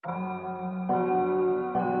Show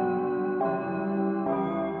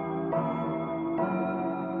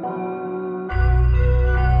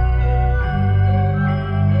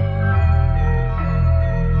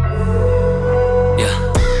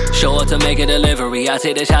up to make a delivery. I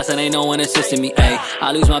take the shots and ain't no one assisting me. Ayy,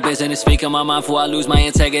 I lose my business, speak in my mind before I lose my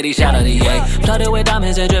integrity. Shout out to yay. Flooded with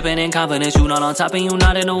diamonds and dripping in confidence. You not on top and you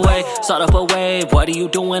not in the way. Start up a wave. What are you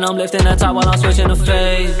doing? I'm lifting the top while I'm switching the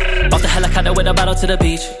phase. Off the helicopter with a battle to the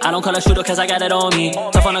beach. I don't call a shooter cause I got it on me.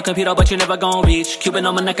 Tough on the computer but you never gon' reach. Cuban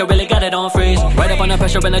on my neck, I really got it on freeze. Right up on the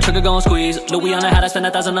pressure and the trigger gon' squeeze. Louis on the hat, I spend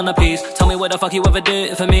 1,000 on the piece. Tell me what the fuck you ever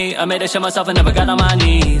did for me. I made that shit myself and never got on my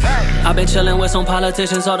knees. I've been chillin' with some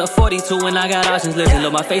politicians all the 42 and I got options. Listen,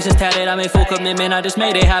 look, my face is tatted, I made full commitment, I just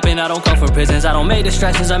made it happen. I don't come from prisons, I don't make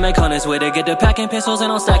distractions, I make hundreds with it. Get the packing pistols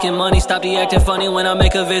and I'm stacking money. Stop the acting funny when I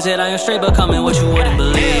make a visit. I am straight becoming what you wouldn't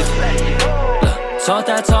believe. Talk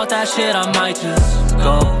that shit, I might just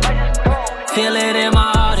go. Feel it in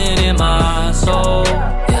my heart and in my soul.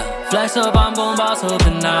 Flex up, I'm gon' boss up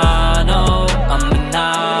and I know I'm an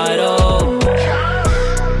idol.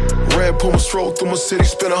 Red Puma stroll through my city,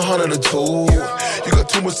 spend 100 or 2. You got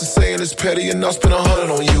too much to say and it's petty and I'll spend 100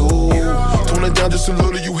 on you. Tone it down just a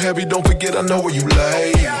little, you heavy, don't forget I know where you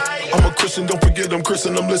lay. I'm a Christian, don't forget I'm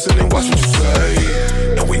Christian, I'm listening, watch what you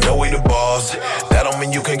say. And we know we the boss, that don't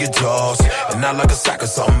mean you can get tossed. And not like a sack or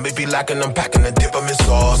something, if he lacking, I'm packing and dip him in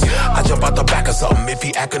sauce. I jump out the back or something, if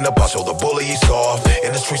he acting up, I'll show the bully he's soft.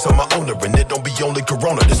 In the streets I'm my owner and it don't be only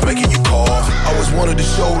Corona that's making you cough. I always wanted to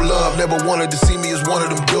show love, never wanted to see me as one of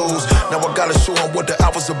them dudes. Now I gotta show him what the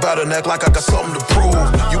alpha's about and act like I got something to prove.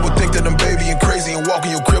 You would think that I'm baby and crazy and walk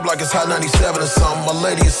in your crib like it's Hot 97 or something. My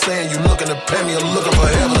lady is saying you looking to pay me or looking for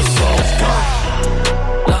heaven or something.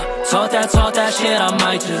 Talk that shit, I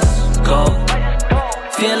might just go.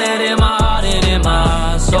 Feel it in my heart and in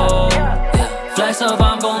my soul. Flex up,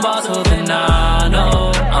 I'm gon' boss up and I